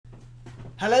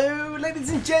Hello ladies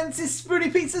and gents, it's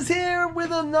SpoonyPizzas here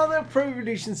with another Pro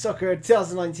Evolution Soccer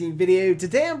 2019 video.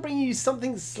 Today I'm bringing you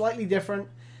something slightly different.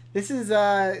 This is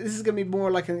going to be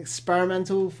more like an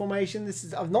experimental formation.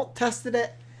 I've not tested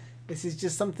it. This is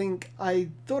just something I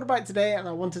thought about today and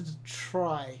I wanted to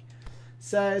try.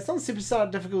 So it's on superstar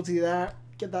difficulty there.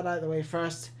 Get that out of the way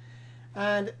first.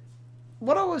 And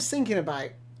what I was thinking about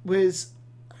was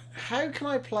how can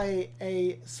I play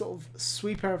a sort of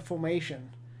sweeper formation?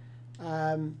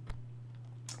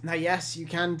 Now yes, you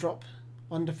can drop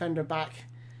one defender back,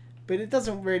 but it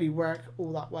doesn't really work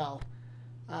all that well.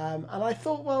 And I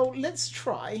thought, well, let's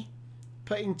try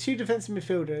putting two defensive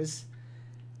midfielders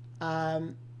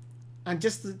and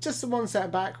just the one centre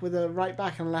back with a right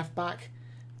back and left back,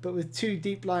 but with two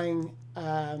deep lying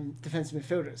defensive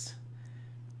midfielders.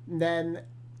 And then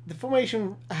the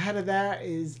formation ahead of there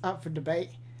is up for debate,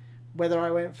 whether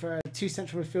I went for two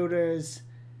central midfielders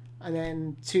and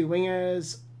then two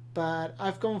wingers, but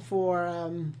I've gone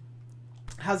for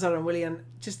Hazard and Willian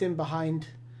just in behind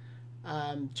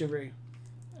Giroud.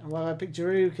 And why I picked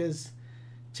Giroud? Because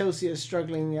Chelsea is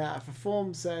struggling for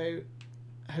form, so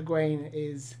Higuain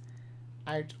is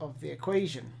out of the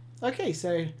equation. Okay,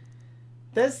 so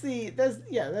there's the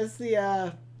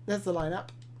lineup.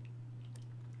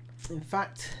 In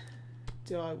fact,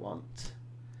 do I want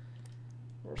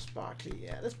Ross Barkley?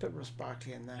 Yeah, let's put Ross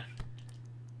Barkley in there.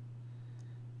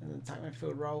 And then attack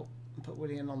midfield role and put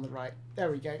Willian on the right.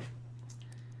 There we go.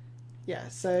 Yeah,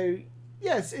 so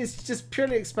yes, it's just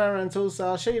purely experimental. So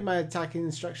I'll show you my attacking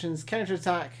instructions: counter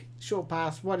attack, short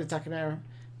pass, wide attack and error,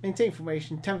 maintain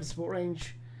formation, 10 for support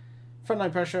range,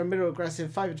 frontline pressure, middle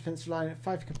aggressive, 5 defensive line,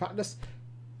 5 for compactness,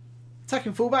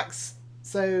 attacking fullbacks.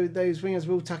 So those wingers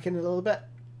will tuck in a little bit,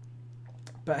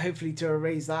 but hopefully to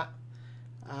erase that,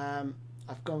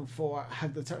 I've gone for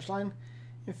hug the touchline.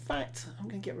 In fact, I'm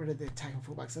going to get rid of the attacking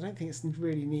fullbacks. I don't think it's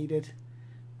really needed.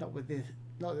 Not with the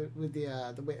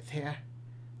width here.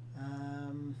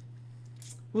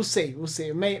 We'll see. We'll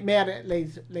see. May add it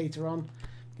later on. I'm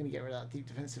going to get rid of that deep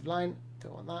defensive line.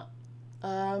 Don't want that.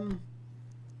 I'm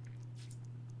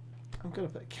going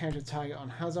to put a counter target on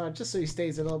Hazard just so he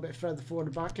stays a little bit further forward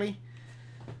to Barkley.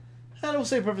 And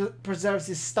also preserves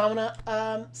his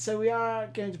stamina. So we are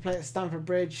going to play at Stamford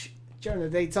Bridge during the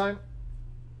daytime.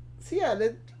 So yeah,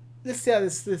 let's see how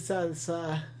this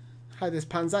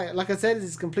pans out. Like I said, this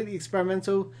is completely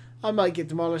experimental. I might get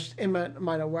demolished, it might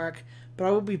not work, but I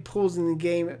will be pausing the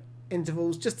game at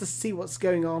intervals just to see what's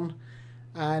going on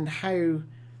and how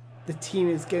the team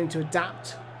is going to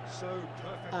adapt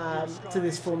to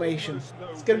this formation.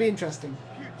 It's going to be interesting.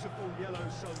 Beautiful yellow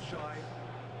sunshine.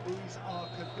 These are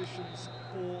conditions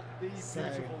for the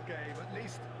beautiful game. At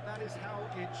least that is how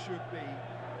it should be.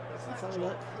 Let's have a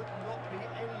look. Could not be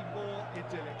any more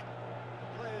idyllic.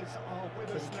 Players are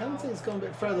with us now. Kante's gone a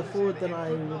bit further forward than I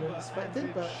would have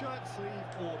expected, but shirt sleeve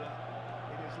order.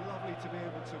 It is lovely to be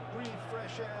able to breathe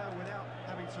fresh air without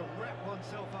having to wrap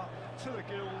oneself up to the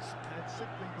gills and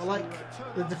simply I like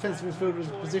the defensive midfielder's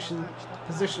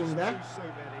positioning there.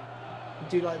 I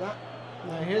do like that.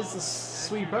 Now here's the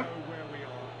sweeper.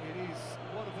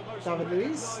 David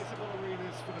Luiz.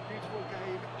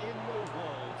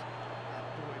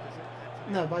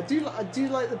 No, but I do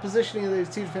like the positioning of those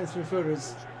two defensive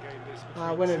midfielders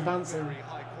when advancing.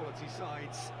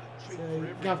 So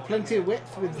you have plenty of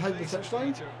width with hug the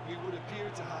touchline.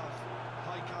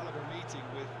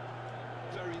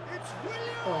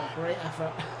 Oh, great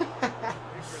effort!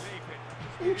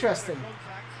 Interesting.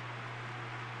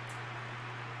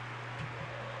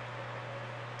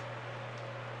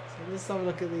 So let's have a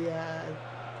look at the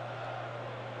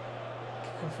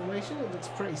kickoff formation. It looks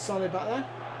pretty solid back there.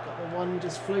 Got the one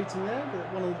just floating there, with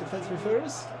one of the defensive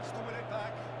midfielders.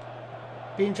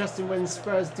 Be interesting when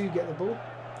Spurs do get the ball.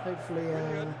 Hopefully,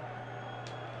 if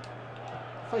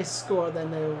I score,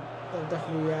 then they'll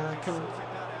definitely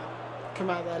come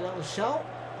out their little shell.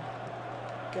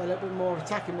 Get a little bit more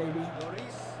attacking, maybe.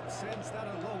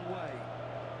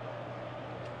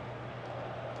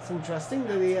 It's interesting.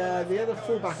 The other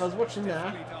fullback I was watching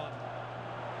there,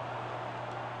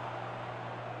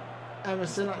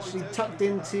 Emerson actually tucked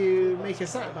in to make a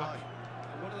centre back.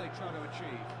 What are they trying to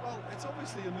achieve? Well, it's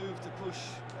obviously a move to push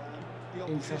the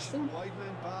opposition wide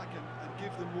men back and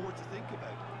give them more to think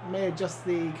about. May adjust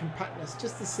the compactness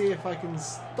just to see if I can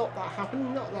stop that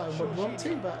happening. Not that I would want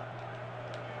to, but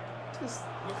just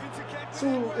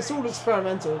it's all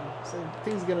experimental, so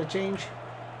things are going to change.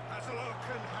 Has a look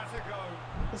and has a go.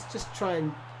 Let's just try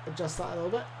and adjust that a little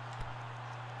bit.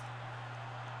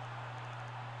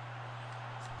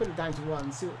 Put it down to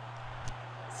 1. See what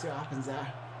happens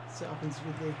there. See what happens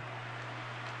with the.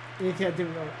 The only thing I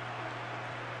didn't know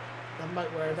that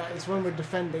might worry about is when we're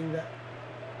defending that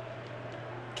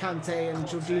Kante and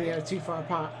Jorginho are too far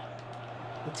apart.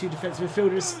 The two defensive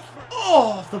midfielders.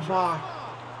 Oh, off the bar.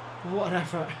 What an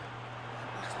effort.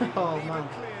 Oh, man.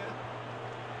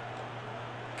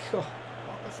 God.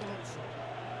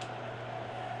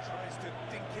 Tries to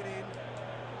dink it in.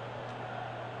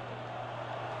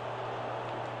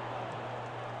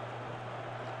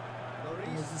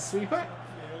 There's the sweeper.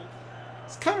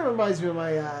 This kind of reminds me of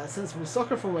my sensible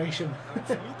soccer formation.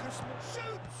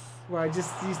 Where I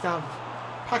just used to have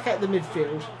pack out the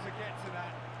midfield.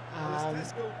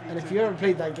 And if you ever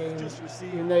played that game,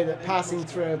 you know that passing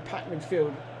through a packed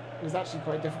midfield was actually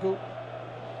quite difficult.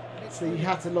 So you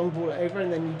had to long ball it over,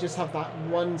 and then you just have that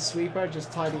one sweeper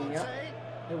just tidying up.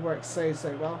 It works so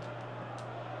well.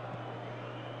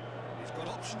 He's got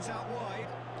options out wide.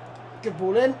 Good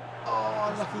ball in.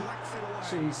 Oh, unlucky.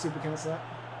 Should use super cancel that.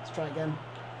 Let's try again.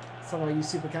 Somehow use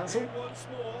super cancel.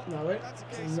 No, I won't.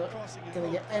 So I'm not going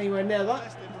to get anywhere near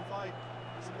that.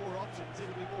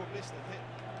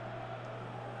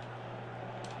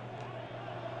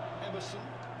 Emerson.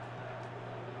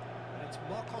 And it's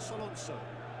Marcos Alonso.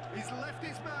 He's left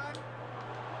his man.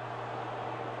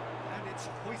 And it's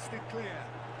hoisted clear.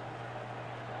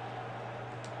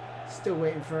 Still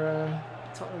waiting for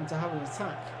Tottenham to have an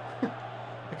attack.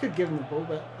 I could give him the ball,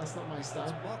 but that's not my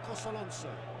style. Marcos Alonso.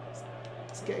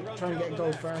 Let's try and get a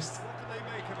goal first. What can they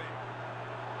make of it?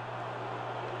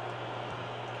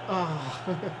 Ah,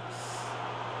 oh.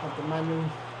 Had the manual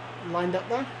lined up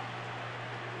there.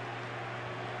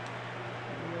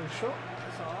 A little shot.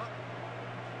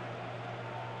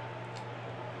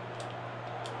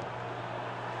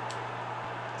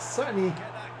 Certainly,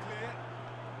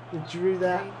 with Giroud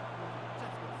there.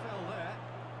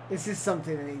 This is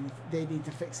something they need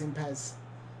to fix in PES.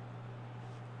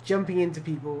 Jumping into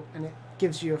people and it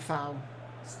gives you a foul.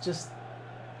 It's just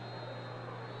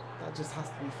that just has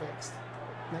to be fixed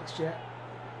next year.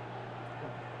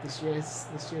 This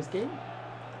year's game,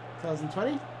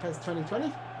 2020, PES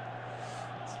 2020.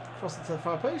 Cross it to the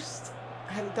far post,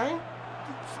 head it down.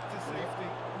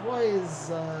 Why is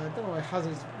I don't know why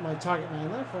Hazard's my target man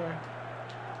there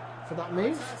for that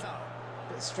move.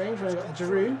 A bit strange when I got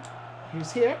Giroud,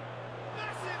 who's here.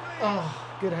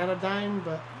 Oh, good header down,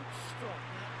 but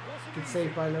good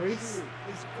save by Lloris.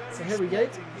 So here we go.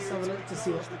 Let's have a look to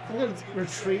see what I'm going to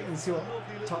retreat and see what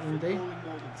Tottenham do.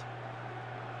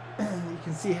 You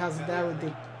can see Hazard there with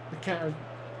the counter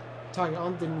target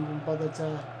on. Didn't even bother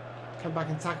to come back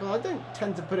and tackle. I don't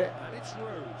tend to put it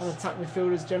on attack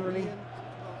midfielders generally,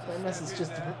 but unless it's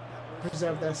just to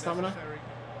preserve their stamina.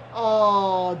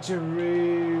 Oh,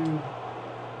 Giroud.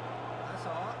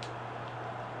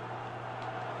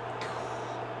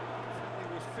 It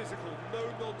was physical, no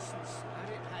nonsense, and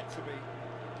it had to be.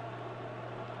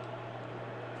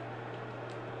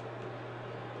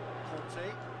 Conte.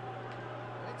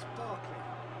 It's Barkley.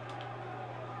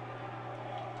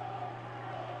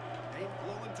 Aim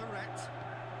long and direct.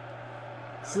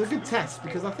 It's a good test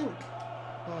because I think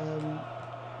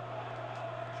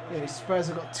Spurs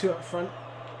have got two up front.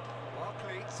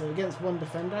 So against one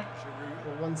defender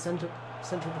or one central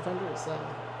defender, it's a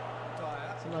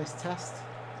nice test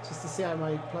just to see how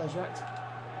my players react.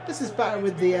 This is better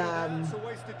with the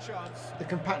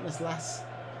compactness less.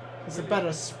 It's a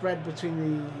better spread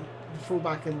between the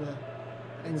fullback and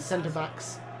the centre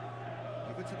backs.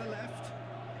 Over to the left.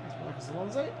 There's Marcos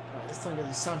Alonso. Right, this time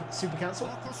goes super cancel.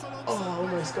 Oh, I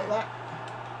almost got that.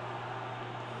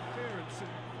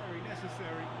 Very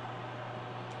necessary.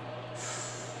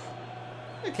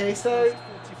 Okay, so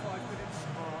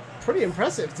pretty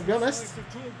impressive to be honest.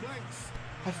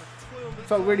 I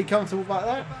felt really comfortable about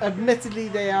that. Admittedly,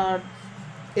 they are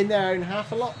in their own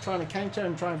half a lot, trying to counter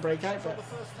and try and break out, but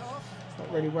it's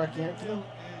not really working out for them.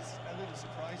 Is a little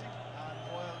surprising, and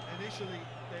while initially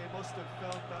they must have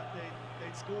felt that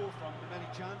they'd score from the many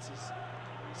chances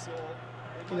we saw.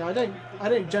 You know, I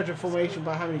don't judge a formation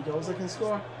by how many goals I can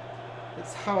score.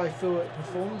 It's how I feel it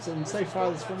performs, and so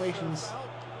far this formation's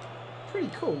pretty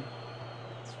cool.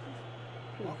 It's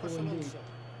pretty cool indeed.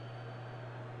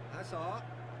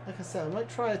 Like I said, I might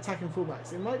try attacking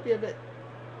fullbacks. It might be a bit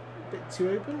too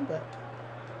open, but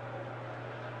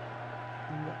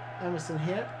Emerson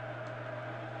here.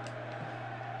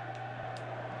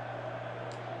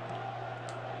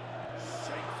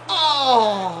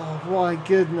 Oh my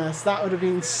goodness, that would have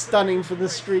been stunning for the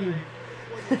stream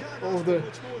or the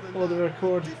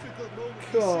record.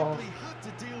 God.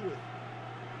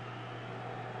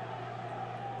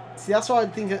 See, that's why I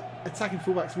think attacking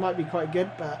fullbacks might be quite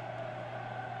good, but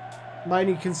my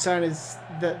only concern is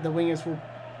that the wingers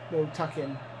will tuck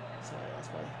in. So that's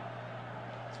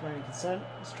my only concern.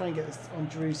 Let's try and get this on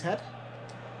Drew's head.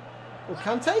 Or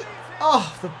Kante?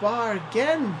 Oh, the bar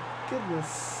again. Goodness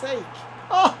sake.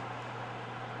 Oh!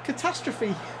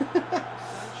 Catastrophe.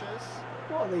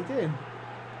 What are they doing?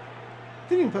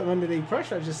 Didn't even put them under any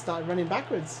pressure. I just started running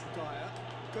backwards.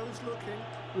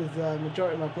 With the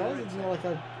majority of my players. It's not like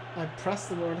I pressed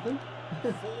them or anything.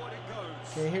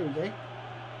 Okay, here we go.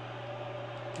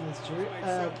 There's Drew.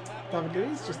 David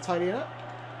Luiz just tidying up.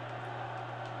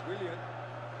 Brilliant.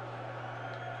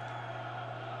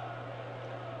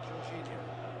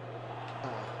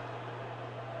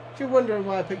 If you're wondering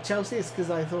why I picked Chelsea, it's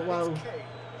because I thought, well,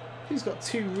 who's got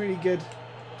two really good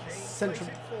central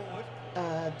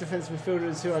defensive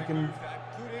midfielders who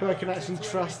I can actually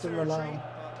trust and rely on.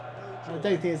 I don't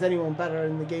think there's anyone better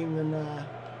in the game than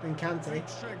Kante.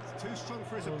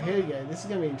 Oh, here we go. This is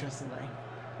going to be interesting now.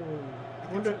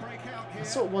 I wonder. I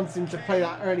sort of wanted him to play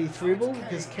that early through ball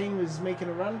because Kane was making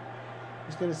a run. I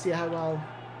was going to see how well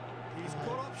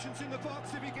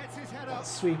that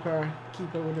sweeper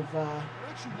keeper would have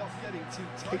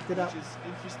picked it up.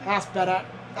 That's better.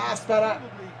 That's better.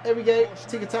 There we go.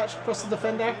 Take a touch across the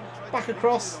defender. Back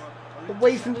across.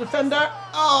 Away from the defender.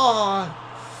 Oh!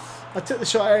 I took the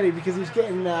shot early because he was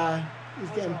getting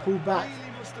pulled back.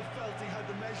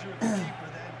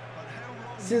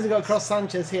 As soon as I got across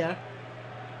Sanchez here,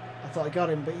 I thought I got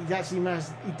him, but he actually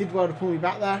managed. He did well to pull me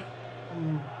back there.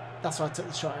 That's why I took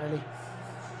the shot early.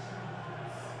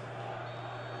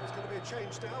 Okay,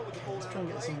 let's try and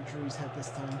get this on Drew's head this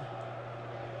time.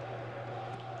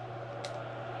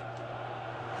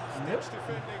 Nope.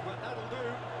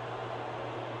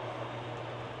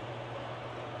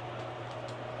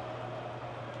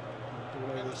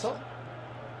 Ball over the top.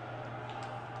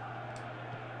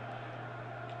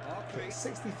 Okay,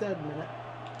 63rd minute.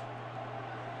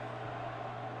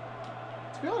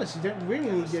 To be honest, you don't really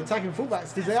need the attacking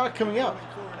fullbacks because they are coming up,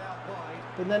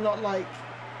 but they're not like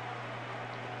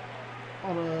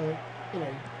on a,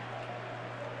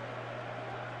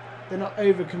 they're not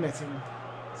overcommitting,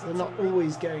 so they're not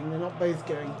always going. They're not both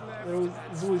going.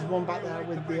 There's always one back there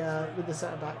with the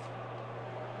centre back.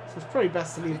 So it's probably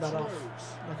best to leave that off,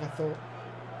 like I thought.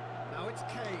 Now it's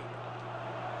Kane.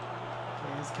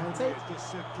 Here's Kante.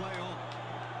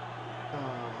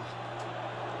 Oh.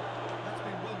 That's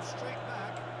been run straight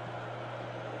back.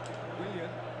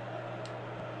 William.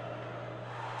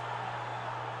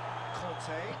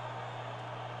 Conte.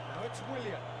 Now it's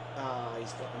William. Ah,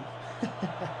 he's got him.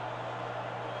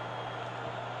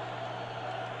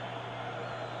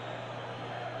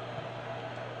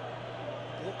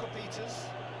 Walker Peters.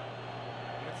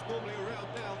 It's normally around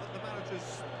now that the managers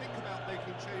think about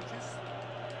making changes.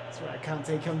 That's where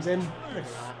Kante comes in. Look at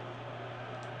that.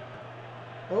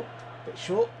 Oh, bit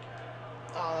short.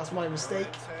 Oh, that's my mistake.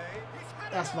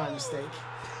 That's my mistake.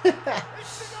 That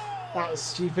was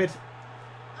stupid.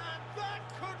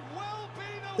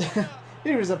 The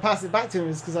reason I passed it back to him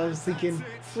is because I was thinking,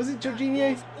 was it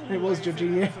Jorginho? It was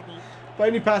Jorginho. But I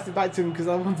only passed it back to him because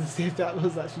I wanted to see if that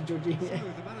was actually Jorginho.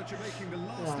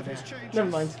 Oh, dear. Never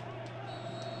mind.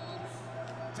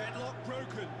 Deadlock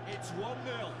broken. It's 1-0.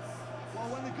 Well,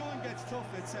 when the going gets tough,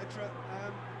 etc.,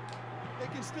 they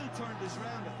can still turn this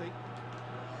round, I think.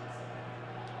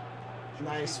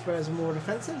 Now Spurs are more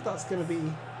defensive. That's going to be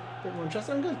a bit more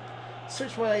interesting. I'm going to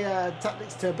switch my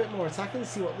tactics to a bit more attacking.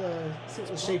 See what the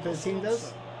shape of the team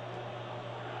does.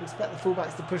 Expect the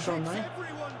fullbacks to push on now.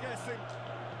 Everyone guessing.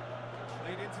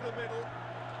 Played into the middle.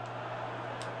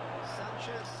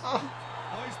 Sanchez. Oh,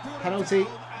 penalty.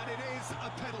 And it is a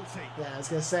penalty. Yeah, I was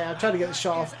going to say I tried to get the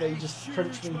shot off, but he just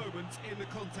crunched me. In the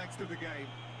context of the game.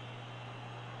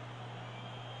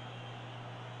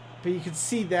 But you could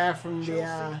see there from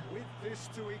the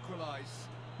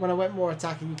when I went more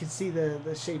attacking, you could see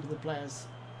the shape of the players.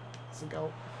 It's a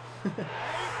goal.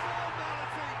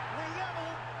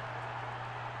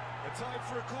 Time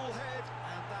for a call head,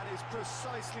 and that is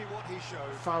precisely what he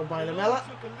showed. Fouled by Lamela,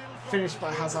 finished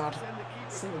by Hazard.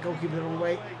 Sent the goalkeeper the wrong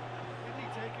way. And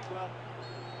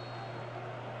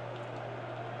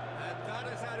that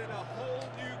has added a whole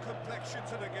new complexion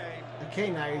to the game. Okay,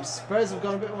 now Spurs have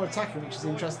gone a bit more attacking, which is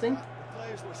interesting.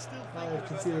 Now I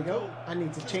can see the goal. I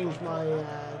need to change my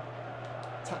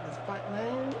tactics back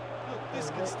now. Look, this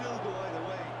can still go either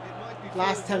way. It might be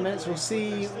last 10 minutes, we'll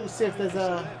see if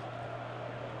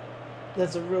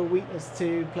there's a real weakness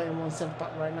to playing one centre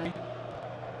back right now.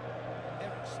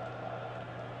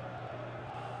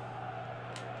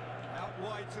 Out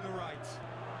wide to the right.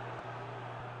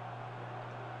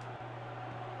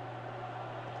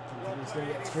 I think he's going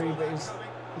to get through, but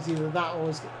it's either that or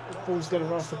the ball's going to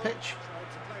run off the pitch.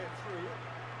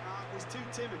 He's too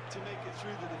timid to make it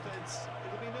through the defence.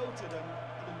 It'll be noted,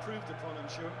 and improved upon, I'm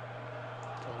sure.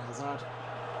 Go on, Hazard.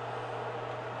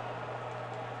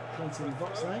 Plenty in the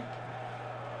box now.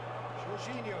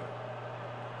 Jorginho.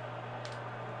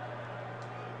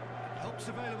 Helps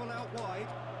available out wide.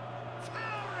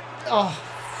 Oh,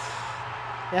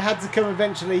 it had to come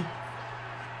eventually.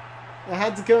 It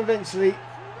had to come eventually.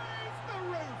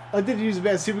 I did use a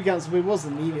bit of super cancel, but it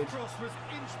wasn't needed.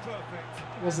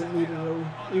 It wasn't needed at all.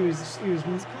 He was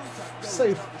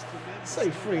so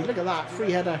free. Look at that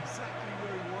free header.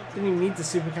 Didn't even need to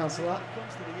super cancel that.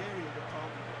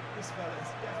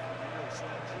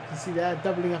 You can see there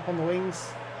doubling up on the wings.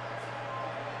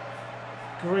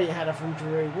 Great header from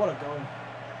Giroud. What a goal!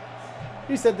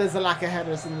 Who said there's a lack of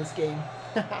headers in this game?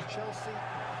 So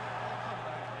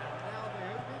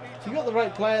you got the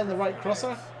right player and the right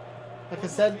crosser. Like I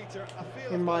said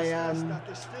in my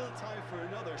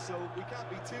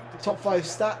top 5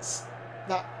 stats,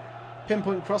 that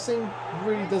pinpoint crossing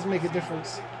really does make a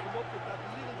difference,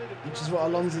 which is what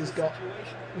Alonso's got,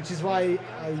 which is why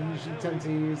I usually tend to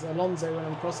use Alonso when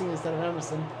I'm crossing instead of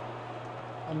Emerson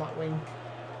on that wing.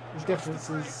 The difference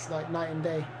is like night and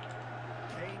day.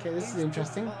 Okay, this is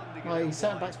interesting. My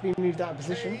centre back's being moved out of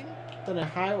position. Don't know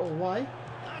how or why.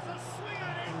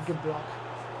 Good block.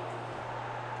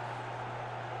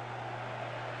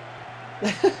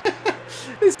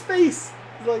 His face!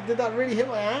 He's like, did that really hit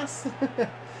my ass?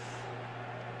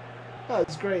 That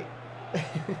was great.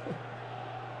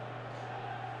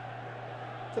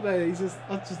 Don't know, I just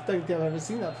don't think I've ever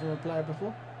seen that from a player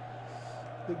before.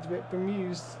 Looked a bit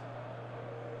bemused.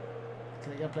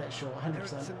 Okay, gotta play it short,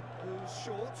 100%.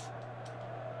 Short.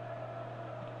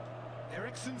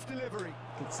 Eriksen's delivery.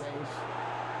 Good save.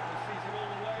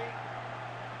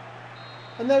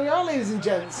 And there we are, ladies and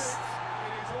gents.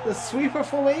 The sweeper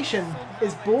formation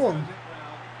is born.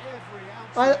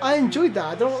 I enjoyed that.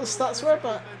 I don't know what the stats were,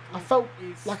 but I felt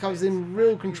like I was in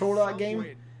real control of that game.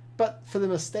 But for the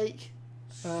mistake,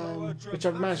 which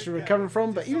I've managed to recover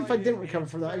from, but even if I didn't recover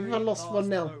from that, even if I lost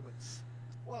 1-0,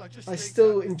 I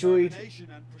still enjoyed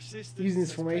using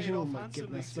this formation. Oh my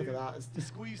goodness, look at that.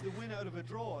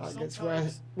 That gets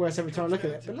worse every time I look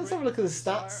at it. But let's have a look at the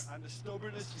stats.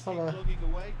 Let's have a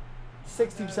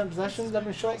 60% possession,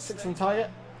 11 shots, 6 on target.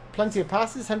 Plenty of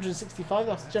passes, 165.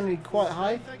 That's generally quite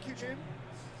high.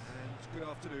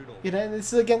 You know,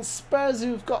 this is against Spurs,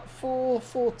 who've got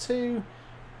 4-4-2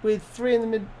 with 3 in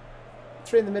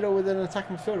the middle with an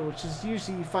attacking midfielder, which is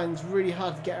usually you find really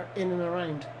hard to get in and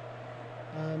around.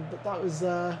 But that was, you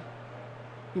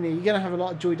know, you're going to have a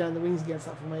lot of joy down the wings against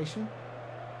that formation.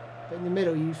 But in the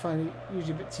middle, you find it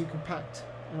usually a bit too compact.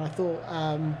 And I thought,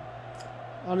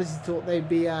 honestly thought they'd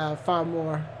be far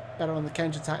more better on the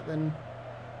counter-attack than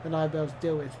I'd be able to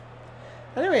deal with.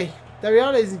 Anyway, there we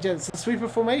are, ladies and gents, the sweeper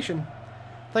formation.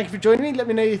 Thank you for joining me. Let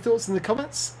me know your thoughts in the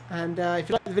comments. And if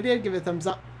you like the video, give it a thumbs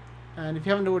up. And if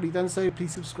you haven't already done so,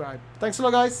 please subscribe. Thanks a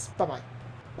lot, guys. Bye-bye.